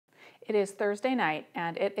It is Thursday night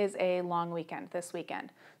and it is a long weekend this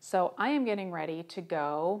weekend. So I am getting ready to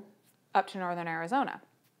go up to northern Arizona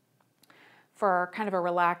for kind of a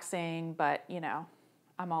relaxing, but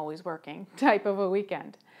I'm always working type of a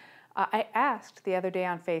weekend. I asked the other day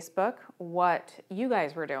on Facebook what you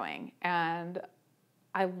guys were doing, and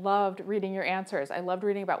I loved reading your answers. I loved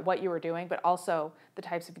reading about what you were doing, but also the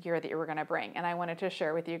types of gear that you were going to bring. And I wanted to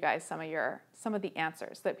share with you guys some of the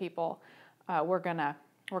answers that people were gonna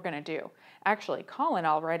do. Actually, Colin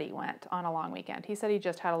already went on a long weekend. He said he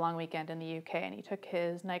just had a long weekend in the UK, and he took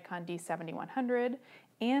his Nikon D7100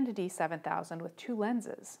 and D7000 with 2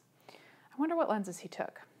 lenses. I wonder what lenses he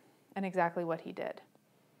took and exactly what he did.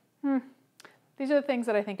 These are the things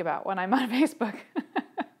that I think about when I'm on Facebook.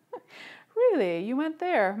 Really? You went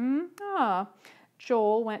there?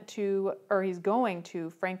 Joel he's going to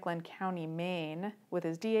Franklin County, Maine with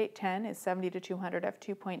his D810, his 70-200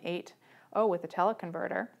 f2.8 with a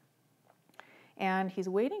teleconverter. And he's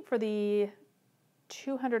waiting for the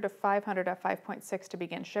 200-500 f5.6 to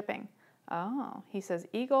begin shipping. Oh, he says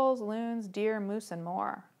eagles, loons, deer, moose, and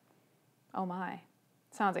more. Oh my,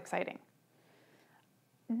 sounds exciting.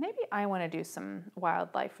 Maybe I want to do some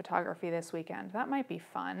wildlife photography this weekend. That might be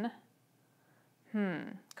fun.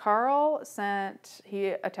 Carl he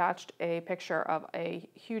attached a picture of a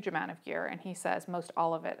huge amount of gear, and he says most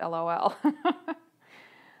all of it, LOL.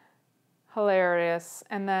 Hilarious.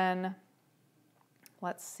 And then,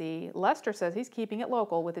 let's see, Lester says he's keeping it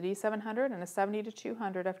local with a D700 and a 70-200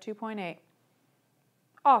 f2.8.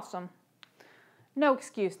 Awesome. No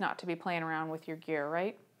excuse not to be playing around with your gear,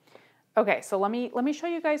 right? Okay, so let me show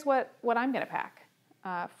you guys what I'm going to pack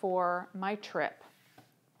for my trip.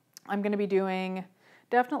 I'm going to be doing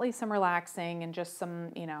definitely some relaxing and just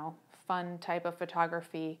some, fun type of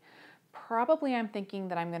photography. Probably I'm thinking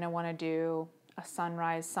that I'm going to want to do a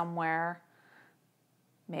sunrise somewhere,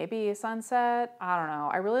 maybe a sunset. I don't know.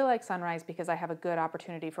 I really like sunrise because I have a good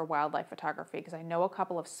opportunity for wildlife photography because I know a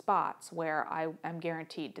couple of spots where I am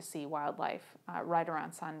guaranteed to see wildlife right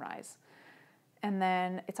around sunrise. And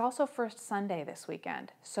then it's also First Sunday this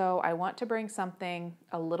weekend, so I want to bring something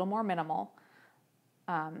a little more minimal,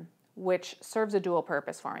 which serves a dual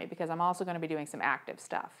purpose for me because I'm also going to be doing some active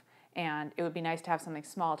stuff. And it would be nice to have something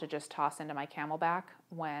small to just toss into my Camelback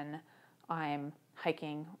when I'm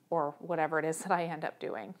hiking or whatever it is that I end up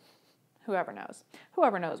doing. Whoever knows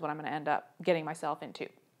what I'm going to end up getting myself into.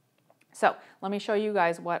 So let me show you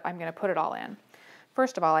guys what I'm going to put it all in.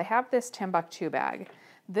 First of all, I have this Timbuktu bag.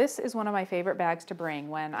 This is one of my favorite bags to bring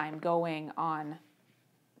when I'm going on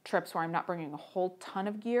trips where I'm not bringing a whole ton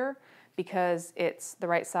of gear because it's the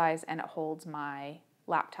right size and it holds my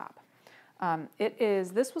laptop.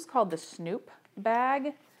 This was called the Snoop bag,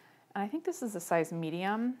 and I think this is a size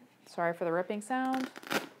medium. Sorry for the ripping sound.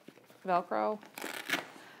 Velcro.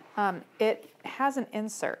 It has an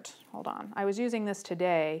insert. Hold on. I was using this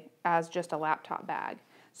today as just a laptop bag,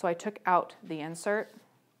 so I took out the insert.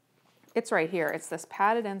 It's right here. It's this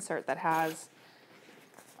padded insert that has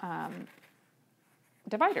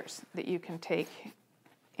dividers that you can take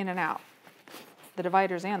in and out. The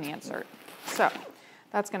dividers and the insert. So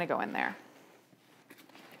that's going to go in there.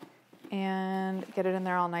 And get it in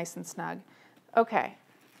there all nice and snug. Okay.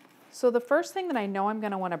 So the first thing that I know I'm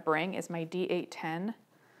going to want to bring is my D810.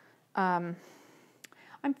 I'm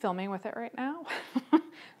filming with it right now.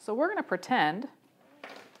 So we're going to pretend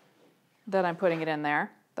that I'm putting it in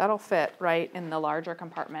there. That'll fit right in the larger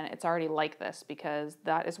compartment. It's already like this because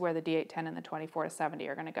that is where the D810 and the 24-70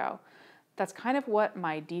 are going to go. That's kind of what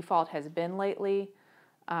my default has been lately,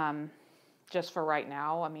 just for right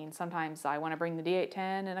now. I mean, sometimes I want to bring the D810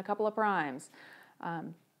 and a couple of primes.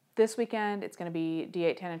 This weekend, it's going to be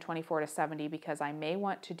D810 and 24-70 because I may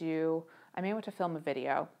want to film a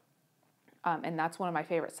video. And that's one of my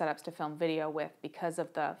favorite setups to film video with because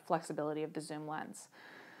of the flexibility of the zoom lens.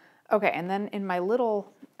 Okay, and then in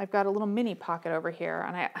I've got a little mini pocket over here,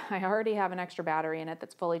 and I already have an extra battery in it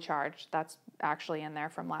that's fully charged. That's actually in there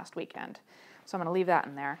from last weekend. So I'm going to leave that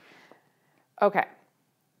in there. Okay,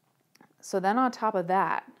 so then on top of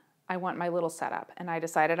that, I want my little setup, and I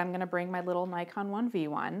decided I'm going to bring my little Nikon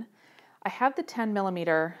 1V1. I have the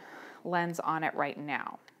 10mm lens on it right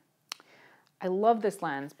now. I love this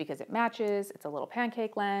lens because it matches. It's a little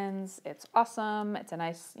pancake lens. It's awesome. It's a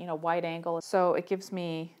nice, wide angle. So it gives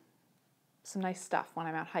me some nice stuff when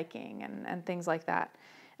I'm out hiking and things like that.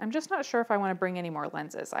 I'm just not sure if I want to bring any more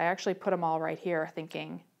lenses. I actually put them all right here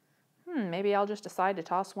thinking, maybe I'll just decide to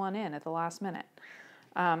toss one in at the last minute.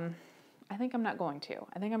 I think I'm not going to.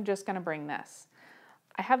 I think I'm just going to bring this.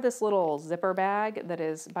 I have this little zipper bag that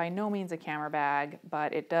is by no means a camera bag,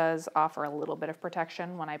 but it does offer a little bit of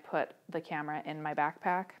protection when I put the camera in my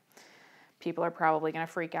backpack. people are probably going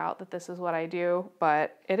to freak out that this is what I do,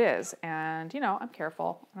 but it is. And, you know, I'm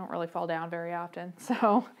careful. I don't really fall down very often,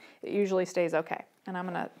 so it usually stays okay. And I'm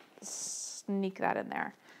going to sneak that in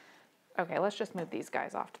there. Okay, let's just move these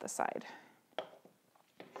guys off to the side.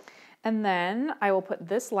 And then I will put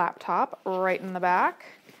this laptop right in the back,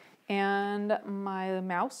 and my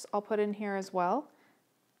mouse I'll put in here as well.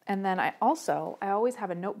 And then I always have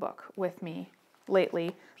a notebook with me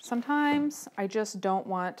lately. Sometimes I just don't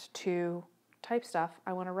want to type stuff.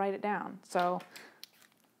 I want to write it down. So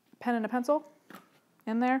pen and a pencil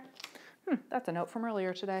in there. That's a note from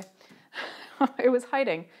earlier today. It was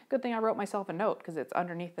hiding. Good thing I wrote myself a note because it's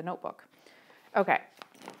underneath the notebook. Okay,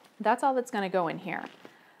 that's all that's going to go in here.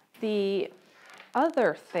 The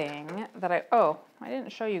other thing that I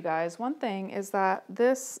didn't show you guys. One thing is that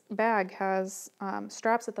this bag has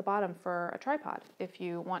straps at the bottom for a tripod if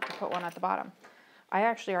you want to put one at the bottom. I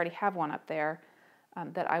actually already have one up there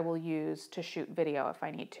that I will use to shoot video if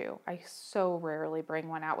I need to. I so rarely bring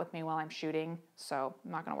one out with me while I'm shooting, so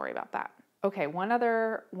I'm not going to worry about that. Okay, one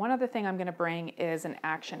other thing I'm going to bring is an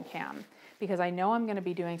action cam because I know I'm going to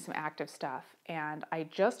be doing some active stuff, and I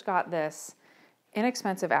just got this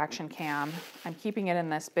inexpensive action cam. I'm keeping it in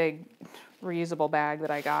this big reusable bag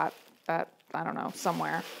that I got at, I don't know,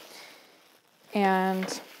 somewhere.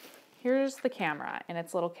 And here's the camera in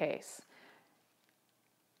its little case.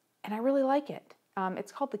 And I really like it.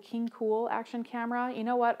 It's called the King Cool action camera. You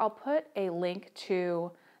know what? I'll put a link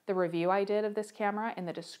to the review I did of this camera in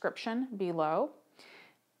the description below.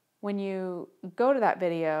 When you go to that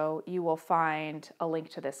video, you will find a link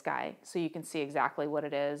to this guy so you can see exactly what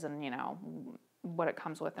it is and, you know, what it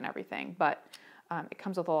comes with and everything. But it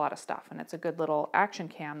comes with a lot of stuff, and it's a good little action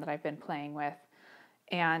cam that I've been playing with.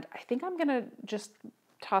 And I think I'm gonna just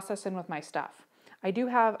toss this in with my stuff. I do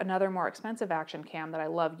have another more expensive action cam that I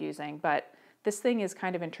love using, but this thing is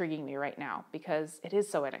kind of intriguing me right now because it is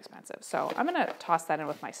so inexpensive. So I'm gonna toss that in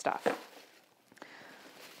with my stuff.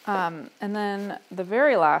 And then the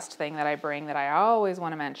very last thing that I bring that I always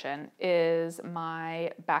want to mention is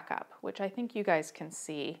my backup, which I think you guys can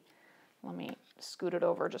see. Let me scoot it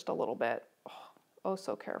over just a little bit. Oh,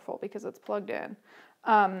 so careful because it's plugged in.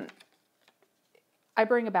 I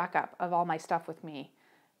bring a backup of all my stuff with me.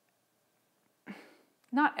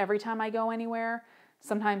 Not every time I go anywhere.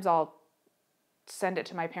 Sometimes I'll send it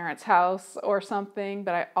to my parents' house or something,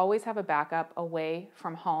 but I always have a backup away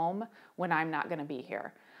from home when I'm not going to be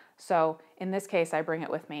here. So in this case, I bring it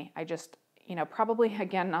with me. I just, you know, probably,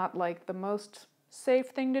 again, not like the most safe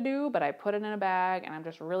thing to do, but I put it in a bag and I'm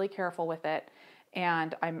just really careful with it.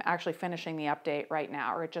 And I'm actually finishing the update right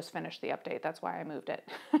now, or it just finished the update. That's why I moved it.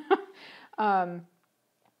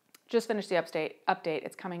 Just finished the update.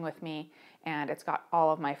 It's coming with me, and it's got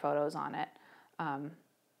all of my photos on it.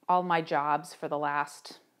 All my jobs for the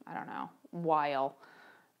last, I don't know, while,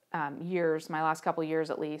 years, my last couple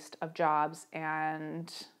years at least, of jobs.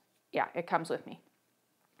 And yeah, it comes with me,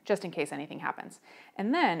 just in case anything happens.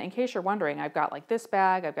 And then, in case you're wondering, I've got like this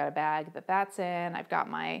bag, I've got a bag that's in, I've got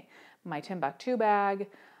my Timbuktu bag.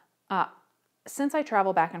 Since I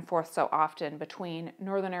travel back and forth so often between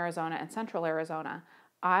northern Arizona and central Arizona,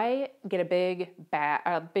 I get a big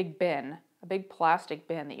bin, a big plastic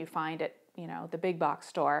bin that you find at, you know, the big box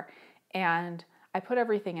store, and I put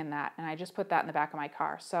everything in that, and I just put that in the back of my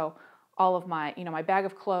car. So all of my, you know, my bag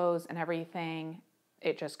of clothes and everything,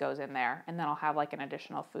 it just goes in there, and then I'll have like an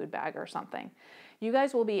additional food bag or something. You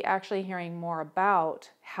guys will be actually hearing more about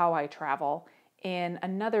how I travel in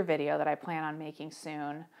another video that I plan on making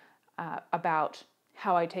soon about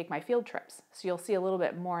how I take my field trips. So you'll see a little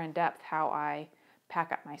bit more in depth how I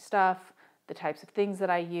pack up my stuff, the types of things that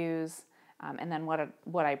I use, and then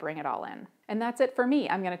what I bring it all in. And that's it for me.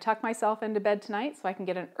 I'm going to tuck myself into bed tonight so I can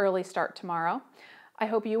get an early start tomorrow. I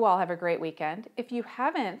hope you all have a great weekend. If you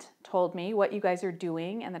haven't told me what you guys are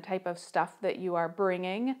doing and the type of stuff that you are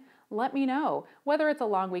bringing, let me know. Whether it's a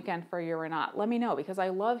long weekend for you or not, let me know, because I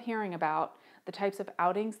love hearing about the types of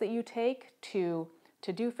outings that you take to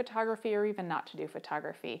do photography or even not to do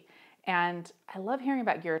photography. And I love hearing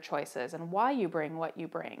about your choices and why you bring what you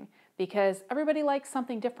bring, because everybody likes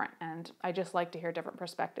something different, and I just like to hear different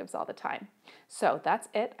perspectives all the time. So that's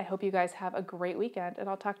it. I hope you guys have a great weekend, and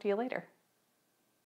I'll talk to you later.